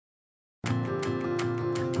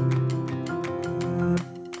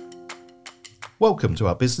Welcome to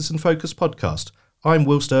our Business in Focus podcast. I'm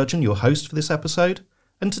Will Sturgeon, your host for this episode,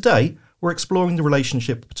 and today we're exploring the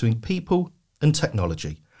relationship between people and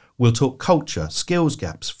technology. We'll talk culture, skills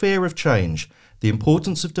gaps, fear of change, the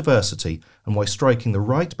importance of diversity, and why striking the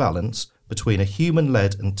right balance between a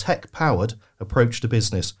human-led and tech-powered approach to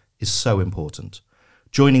business is so important.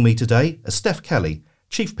 Joining me today is Steph Kelly,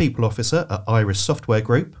 Chief People Officer at Iris Software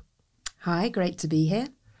Group. Hi, great to be here.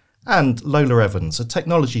 And Lola Evans, a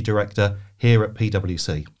Technology Director here at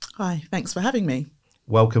PwC. Hi, thanks for having me.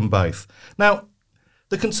 Welcome both. Now,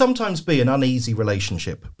 there can sometimes be an uneasy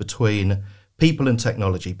relationship between people and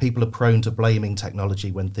technology. People are prone to blaming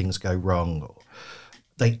technology when things go wrong, or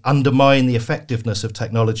they undermine the effectiveness of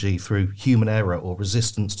technology through human error or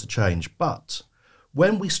resistance to change. But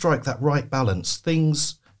when we strike that right balance,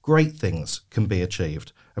 great things can be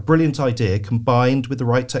achieved. A brilliant idea combined with the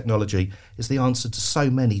right technology is the answer to so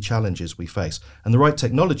many challenges we face. And the right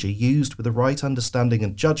technology used with the right understanding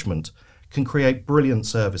and judgment can create brilliant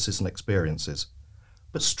services and experiences.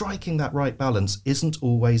 But striking that right balance isn't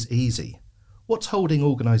always easy. What's holding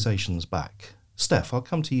organisations back? Steph, I'll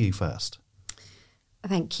come to you first.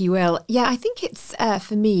 Thank you, Will. Yeah, I think it's,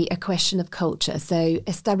 for me, a question of culture. So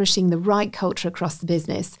establishing the right culture across the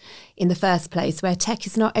business in the first place, where tech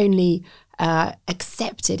is not only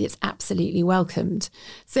accepted, it's absolutely welcomed.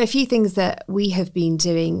 So a few things that we have been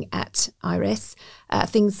doing at Iris,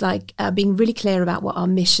 things like being really clear about what our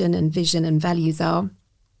mission and vision and values are,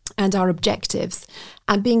 and our objectives,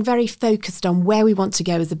 and being very focused on where we want to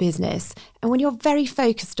go as a business. And when you're very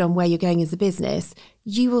focused on where you're going as a business,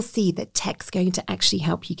 you will see that tech's going to actually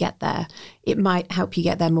help you get there. It might help you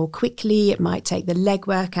get there more quickly. It might take the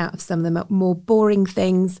legwork out of some of the more boring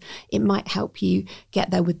things. It might help you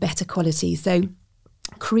get there with better quality. So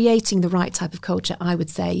creating the right type of culture, I would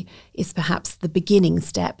say, is perhaps the beginning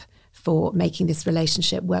step for making this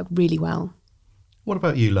relationship work really well. What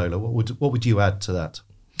about you, Lola? What would you add to that?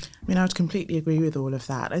 I mean, I would completely agree with all of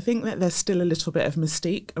that. I think that there's still a little bit of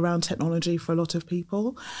mystique around technology for a lot of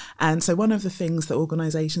people. And so one of the things that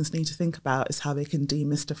organisations need to think about is how they can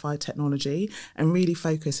demystify technology and really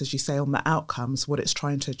focus, as you say, on the outcomes, what it's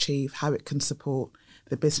trying to achieve, how it can support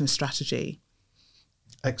the business strategy.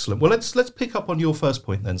 Excellent. Well, let's pick up on your first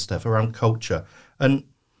point then, Steph, around culture. And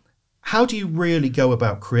how do you really go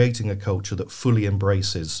about creating a culture that fully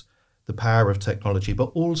embraces the power of technology, but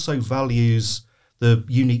also values the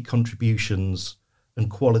unique contributions and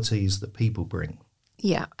qualities that people bring?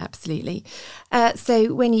 Yeah, absolutely.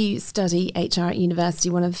 So when you study HR at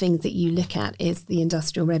university, one of the things that you look at is the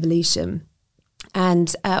Industrial Revolution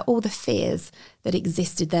and all the fears that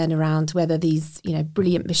existed then around whether these,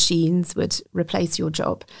 brilliant machines would replace your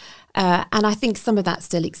job. And I think some of that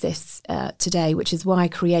still exists today, which is why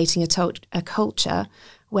creating a culture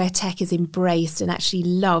where tech is embraced and actually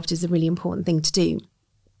loved is a really important thing to do.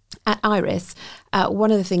 At Iris,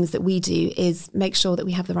 one of the things that we do is make sure that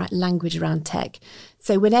we have the right language around tech.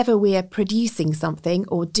 So whenever we are producing something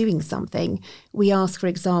or doing something, we ask, for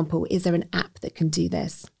example, is there an app that can do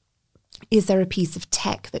this? Is there a piece of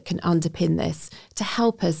tech that can underpin this to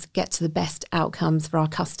help us get to the best outcomes for our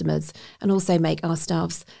customers and also make our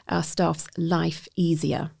staff's life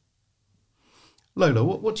easier? Lola,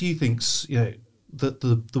 what do you think's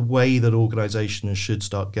the way that organisations should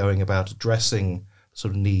start going about addressing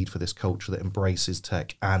sort of need for this culture that embraces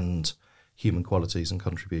tech and human qualities and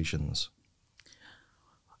contributions?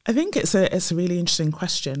 I think it's a really interesting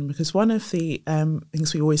question, because one of the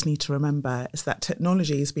things we always need to remember is that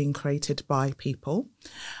technology is being created by people.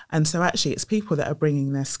 And so actually it's people that are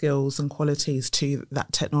bringing their skills and qualities to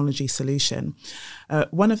that technology solution.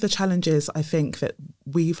 One of the challenges I think that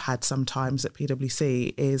we've had sometimes at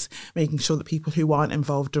PwC is making sure that people who aren't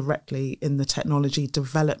involved directly in the technology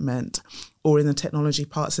development or in the technology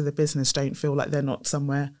parts of the business don't feel like they're not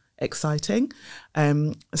somewhere exciting.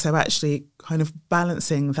 So actually kind of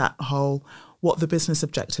balancing that whole, what the business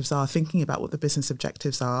objectives are, thinking about what the business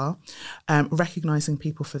objectives are, recognising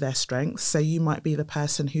people for their strengths. So you might be the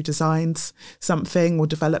person who designs something or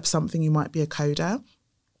develops something, you might be a coder.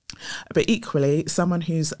 But equally, someone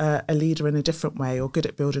who's a leader in a different way or good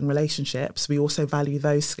at building relationships, we also value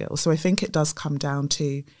those skills. So I think it does come down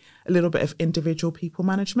to a little bit of individual people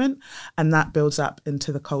management, and that builds up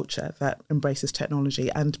into the culture that embraces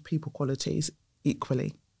technology and people qualities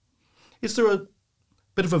equally. Is there a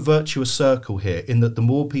bit of a virtuous circle here in that the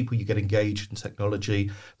more people you get engaged in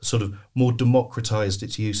technology, the sort of more democratised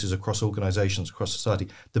its uses across organisations, across society,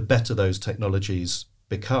 the better those technologies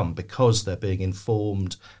become because they're being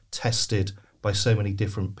informed, tested by so many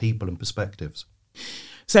different people and perspectives?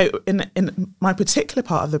 So in my particular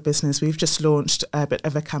part of the business, we've just launched a bit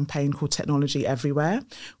of a campaign called Technology Everywhere,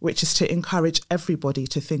 which is to encourage everybody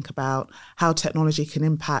to think about how technology can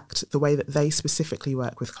impact the way that they specifically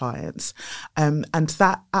work with clients. And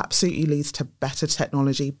that absolutely leads to better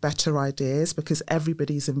technology, better ideas, because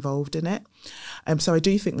everybody's involved in it. So I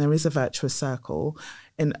do think there is a virtuous circle,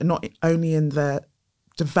 in not only in the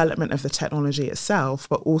development of the technology itself,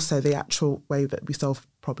 but also the actual way that we solve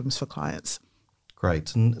problems for clients.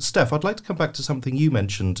 Great. And Steph, I'd like to come back to something you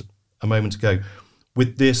mentioned a moment ago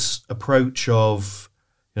with this approach of,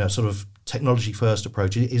 sort of technology first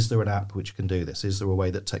approach. Is there an app which can do this? Is there a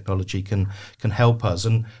way that technology can help us?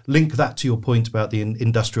 And link that to your point about the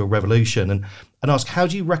industrial revolution and ask, how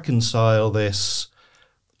do you reconcile this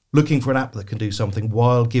looking for an app that can do something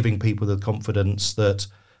while giving people the confidence that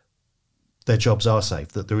their jobs are safe,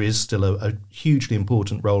 that there is still a hugely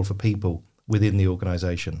important role for people within the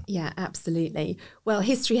organisation? Yeah, absolutely. Well,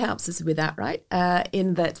 history helps us with that, right?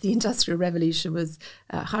 In that the Industrial Revolution was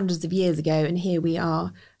hundreds of years ago, and here we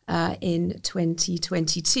are in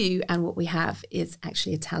 2022, and what we have is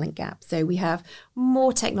actually a talent gap. So we have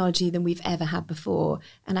more technology than we've ever had before,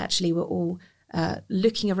 and actually we're all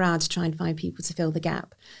looking around to try and find people to fill the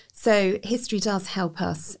gap. So history does help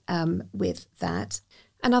us with that.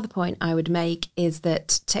 Another point I would make is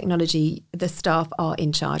that technology, the staff are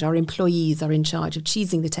in charge, our employees are in charge of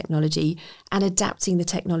choosing the technology and adapting the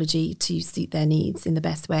technology to suit their needs in the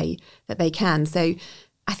best way that they can. So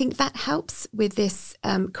I think that helps with this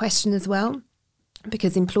question as well,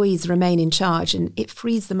 because employees remain in charge and it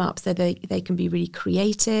frees them up so they can be really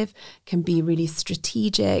creative, can be really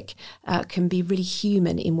strategic, can be really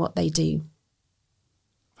human in what they do.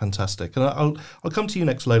 Fantastic. And I'll come to you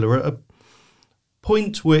next, Lola. A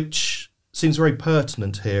point which seems very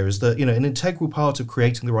pertinent here is that, an integral part of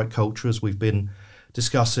creating the right culture, as we've been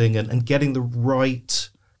discussing, and getting the right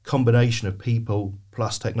combination of people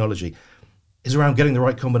plus technology, is around getting the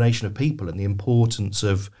right combination of people and the importance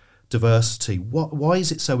of diversity. Why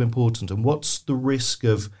is it so important, and what's the risk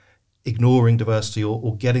of ignoring diversity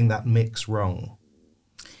or getting that mix wrong?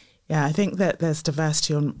 Yeah, I think that there's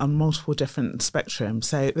diversity on multiple different spectrums.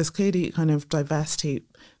 So there's clearly kind of diversity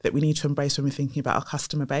that we need to embrace when we're thinking about our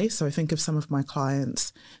customer base. So I think of some of my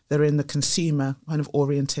clients that are in the consumer kind of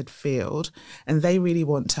oriented field, and they really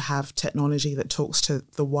want to have technology that talks to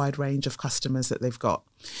the wide range of customers that they've got.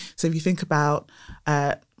 So if you think about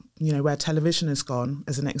where television has gone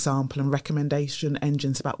as an example, and recommendation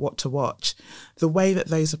engines about what to watch, the way that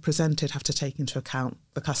those are presented have to take into account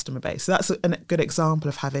the customer base. So that's a good example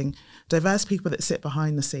of having diverse people that sit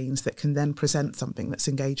behind the scenes that can then present something that's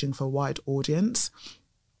engaging for a wide audience.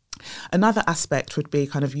 Another aspect would be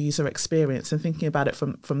kind of user experience and thinking about it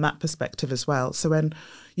from that perspective as well. So when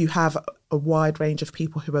you have a wide range of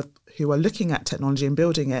people who are looking at technology and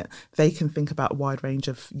building it, they can think about a wide range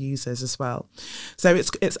of users as well. So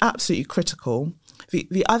it's absolutely critical.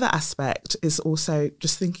 The other aspect is also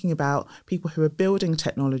just thinking about people who are building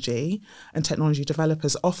technology, and technology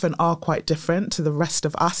developers often are quite different to the rest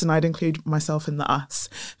of us, and I'd include myself in the us,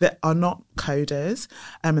 that are not coders,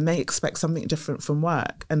 and they expect something different from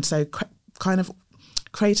work. And so kind of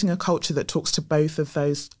creating a culture that talks to both of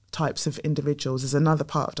those types of individuals is another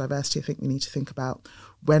part of diversity I think we need to think about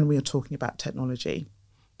when we are talking about technology.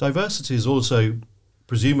 Diversity is also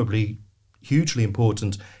presumably hugely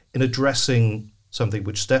important in addressing something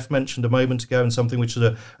which Steph mentioned a moment ago, and something which is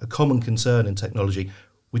a common concern in technology,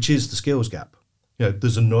 which is the skills gap.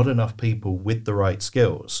 There's not enough people with the right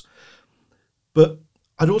skills. But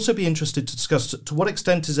I'd also be interested to discuss to what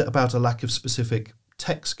extent is it about a lack of specific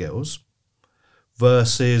tech skills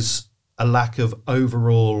versus a lack of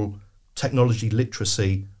overall technology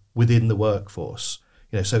literacy within the workforce.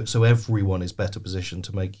 So everyone is better positioned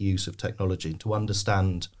to make use of technology, to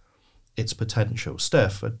understand its potential.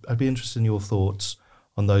 Steph, I'd be interested in your thoughts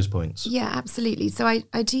on those points. Yeah, absolutely. So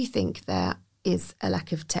I do think there is a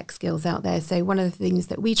lack of tech skills out there. So one of the things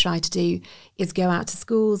that we try to do is go out to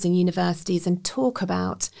schools and universities and talk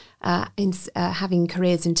about having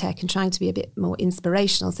careers in tech and trying to be a bit more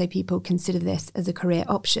inspirational so people consider this as a career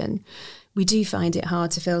option. We do find it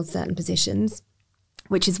hard to fill certain positions,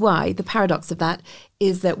 which is why the paradox of that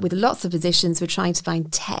is that with lots of positions, we're trying to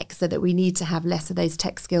find tech so that we need to have less of those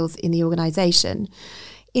tech skills in the organisation.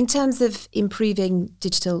 In terms of improving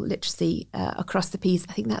digital literacy across the piece,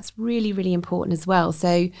 I think that's really, really important as well.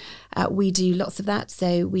 So we do lots of that.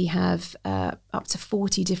 So we have up to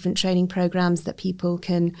 40 different training programs that people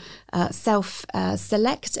can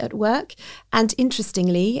self-select at work. And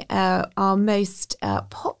interestingly, our most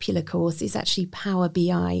popular course is actually Power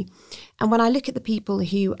BI. And when I look at the people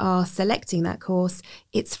who are selecting that course,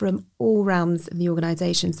 it's from all realms of the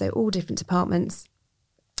organisation, so all different departments.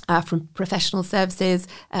 From professional services,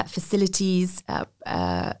 facilities,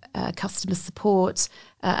 customer support,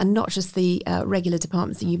 and not just the regular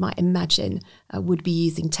departments that you might imagine would be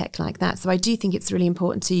using tech like that. So I do think it's really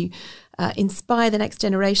important to inspire the next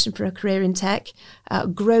generation for a career in tech,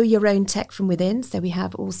 grow your own tech from within. So we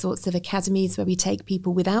have all sorts of academies where we take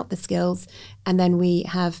people without the skills, and then we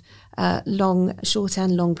have short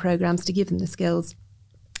and long programs to give them the skills.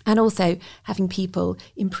 And also having people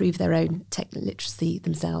improve their own tech literacy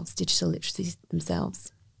themselves, digital literacy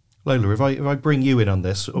themselves. Lola, if I bring you in on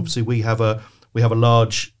this, obviously we have a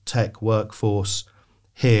large tech workforce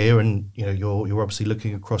here, and you're obviously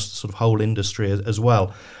looking across the sort of whole industry as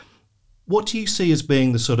well. What do you see as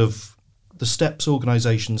being the steps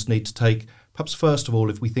organisations need to take? Perhaps first of all,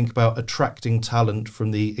 if we think about attracting talent from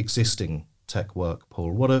the existing tech work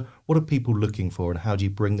pool, what are people looking for, and how do you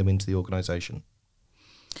bring them into the organisation?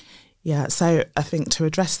 Yeah, so I think to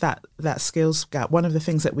address that skills gap, one of the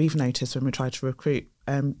things that we've noticed when we try to recruit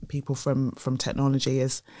people from technology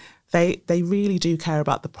is they really do care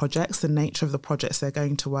about the projects, the nature of the projects they're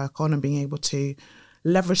going to work on, and being able to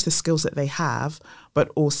leverage the skills that they have, but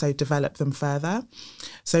also develop them further.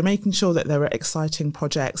 So making sure that there are exciting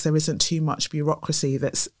projects, there isn't too much bureaucracy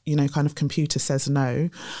that's, kind of computer says no,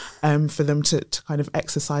 for them to kind of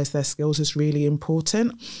exercise their skills is really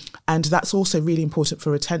important. And that's also really important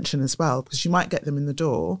for retention as well, because you might get them in the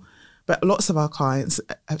door, but lots of our clients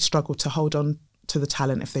have struggled to hold on to the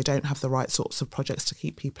talent if they don't have the right sorts of projects to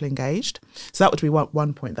keep people engaged. So that would be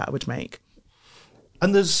one point that I would make.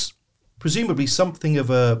 And there's presumably something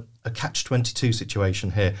of a catch-22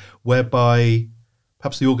 situation here, whereby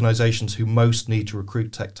perhaps the organisations who most need to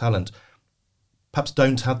recruit tech talent perhaps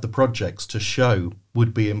don't have the projects to show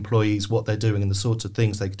would-be employees what they're doing and the sorts of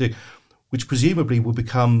things they could do, which presumably will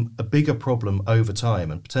become a bigger problem over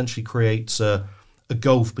time and potentially creates a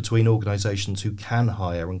gulf between organisations who can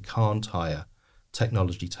hire and can't hire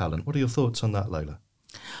technology talent. What are your thoughts on that, Lola?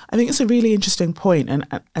 I think it's a really interesting point,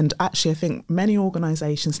 and actually I think many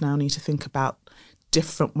organisations now need to think about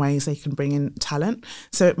different ways they can bring in talent.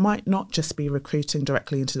 So it might not just be recruiting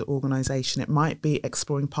directly into the organisation, it might be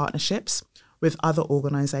exploring partnerships with other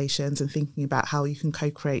organisations and thinking about how you can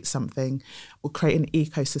co-create something or create an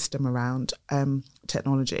ecosystem around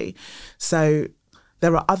technology. So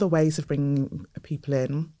there are other ways of bringing people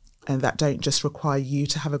in, and that don't just require you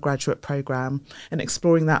to have a graduate programme, and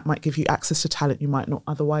exploring that might give you access to talent you might not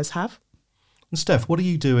otherwise have. And Steph, what are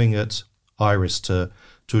you doing at Iris to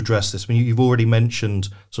address this? I mean, you've already mentioned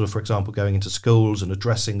sort of, for example, going into schools and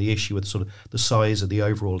addressing the issue with sort of the size of the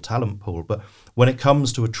overall talent pool. But when it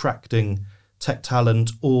comes to attracting tech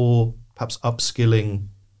talent or perhaps upskilling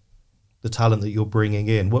the talent that you're bringing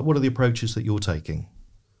in, what are the approaches that you're taking?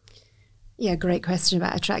 Yeah, great question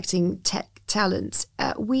about attracting tech talent.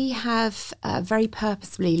 We have very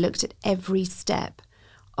purposefully looked at every step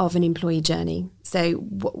of an employee journey. So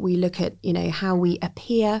what we look at, how we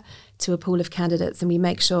appear to a pool of candidates, and we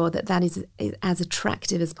make sure that is as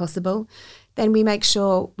attractive as possible. Then we make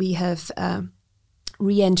sure we have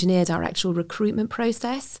re-engineered our actual recruitment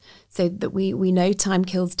process so that we know time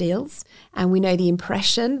kills deals, and we know the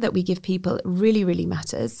impression that we give people really, really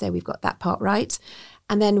matters. So we've got that part right.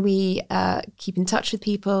 And then we keep in touch with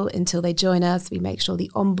people until they join us. We make sure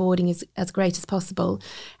the onboarding is as great as possible.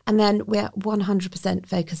 And then we're 100%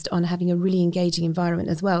 focused on having a really engaging environment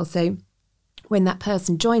as well. So when that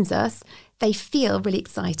person joins us, they feel really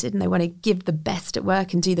excited and they want to give the best at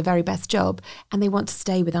work and do the very best job, and they want to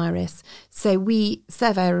stay with Iris. So we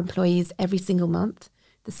survey our employees every single month,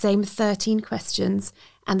 the same 13 questions,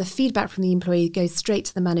 and the feedback from the employee goes straight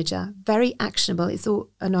to the manager. Very actionable. It's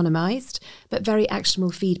all anonymised, but very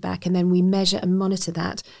actionable feedback. And then we measure and monitor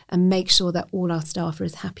that and make sure that all our staff are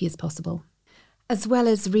as happy as possible. As well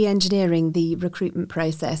as re-engineering the recruitment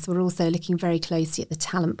process, we're also looking very closely at the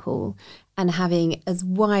talent pool and having as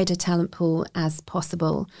wide a talent pool as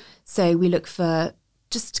possible. So we look for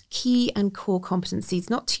just key and core competencies,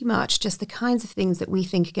 not too much, just the kinds of things that we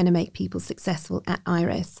think are going to make people successful at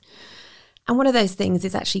Iris. And one of those things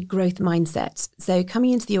is actually growth mindset. So coming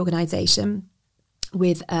into the organisation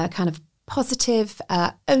with a kind of positive,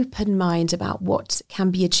 open mind about what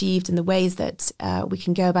can be achieved and the ways that we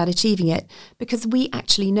can go about achieving it, because we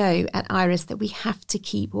actually know at Iris that we have to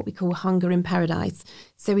keep what we call hunger in paradise.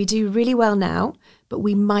 So we do really well now, but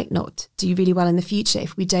we might not do really well in the future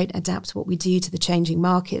if we don't adapt what we do to the changing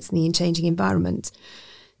markets and the changing environment.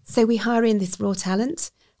 So we hire in this raw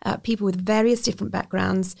talent, people with various different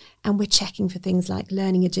backgrounds, and we're checking for things like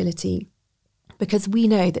learning agility, because we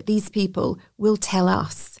know that these people will tell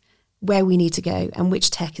us where we need to go and which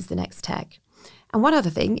tech is the next tech. And one other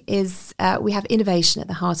thing is we have innovation at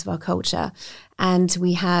the heart of our culture, and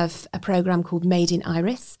we have a program called Made in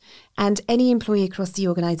Iris, and any employee across the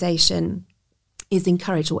organisation is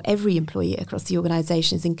encouraged, or every employee across the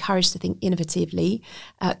organisation is encouraged to think innovatively,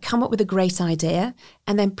 come up with a great idea,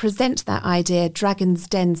 and then present that idea Dragon's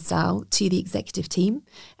Den style to the executive team.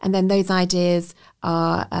 And then those ideas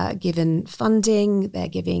are given funding, they're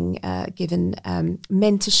given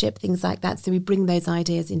mentorship, things like that. So we bring those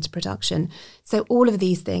ideas into production. So all of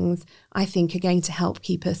these things, I think, are going to help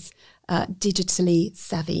keep us digitally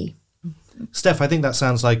savvy. Steph, I think that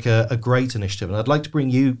sounds like a great initiative, and I'd like to bring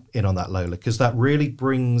you in on that, Lola, because that really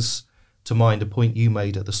brings to mind a point you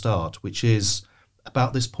made at the start, which is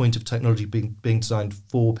about this point of technology being designed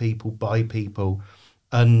for people, by people,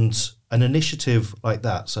 and an initiative like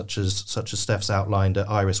that, such as Steph's outlined at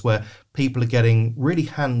Iris, where people are getting really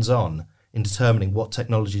hands-on in determining what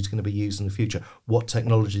technology is going to be used in the future, what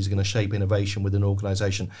technology is going to shape innovation within an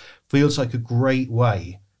organisation, feels like a great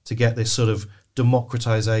way to get this sort of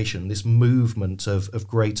democratization, this movement of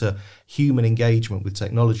greater human engagement with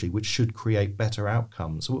technology, which should create better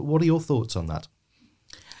outcomes. What are your thoughts on that?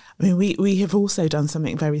 I mean, we have also done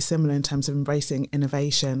something very similar in terms of embracing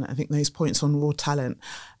innovation. I think those points on raw talent,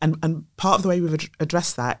 and part of the way we've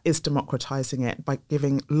addressed that is democratizing it by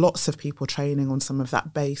giving lots of people training on some of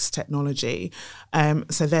that base technology.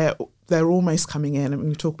 So they're almost coming in, and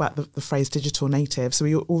we talk about the phrase digital native. So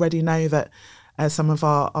we already know that some of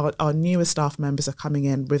our newer staff members are coming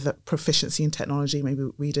in with a proficiency in technology maybe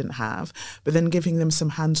we didn't have, but then giving them some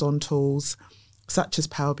hands-on tools such as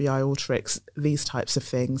Power BI, Alteryx, these types of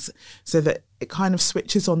things, so that it kind of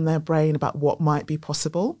switches on their brain about what might be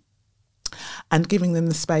possible, and giving them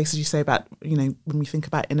the space, as you say, about, you know, when we think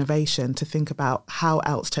about innovation, to think about how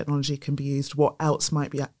else technology can be used, what else might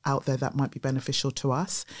be out there that might be beneficial to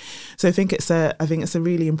us. So I think it's a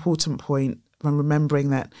really important point, when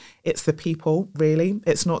remembering that it's the people, really.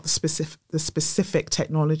 It's not the specific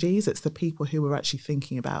technologies, it's the people who are actually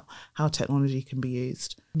thinking about how technology can be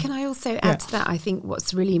used. Can I also add to that? I think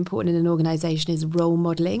what's really important in an organisation is role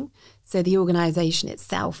modelling. So the organisation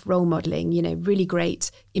itself, role modelling, you know, really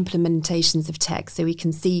great implementations of tech, so we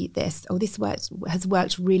can see this has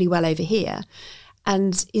worked really well over here.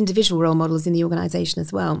 And individual role models in the organisation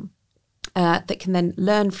as well. That can then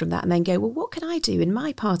learn from that and then go, well, what can I do in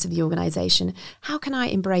my part of the organisation? How can I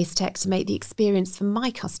embrace tech to make the experience for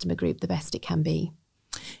my customer group the best it can be?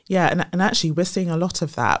 Yeah, and actually we're seeing a lot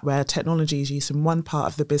of that, where technology is used in one part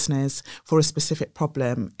of the business for a specific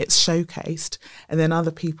problem, it's showcased, and then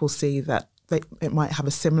other people see that it might have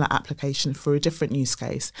a similar application for a different use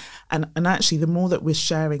case. And actually, the more that we're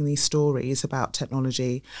sharing these stories about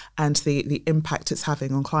technology and the impact it's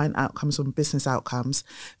having on client outcomes, on business outcomes,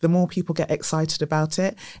 the more people get excited about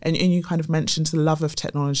it. And you kind of mentioned the love of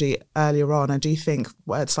technology earlier on. I do think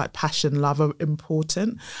words like passion, love are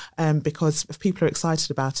important, because if people are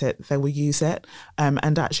excited about it, they will use it,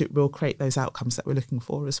 and actually it will create those outcomes that we're looking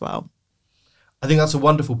for as well. I think that's a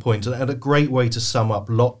wonderful point, and a great way to sum up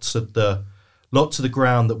lots of the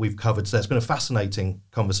ground that we've covered today. It's been a fascinating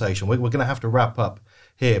conversation. We're going to have to wrap up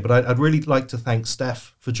here, but I'd really like to thank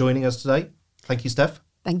Steph for joining us today. Thank you, Steph.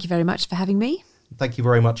 Thank you very much for having me. Thank you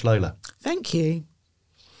very much, Lola. Thank you.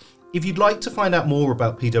 If you'd like to find out more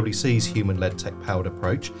about PwC's human-led tech-powered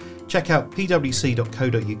approach, check out pwc.co.uk/the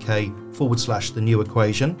new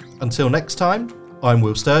equation. Until next time, I'm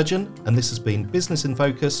Will Sturgeon, and this has been Business in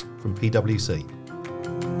Focus from PwC.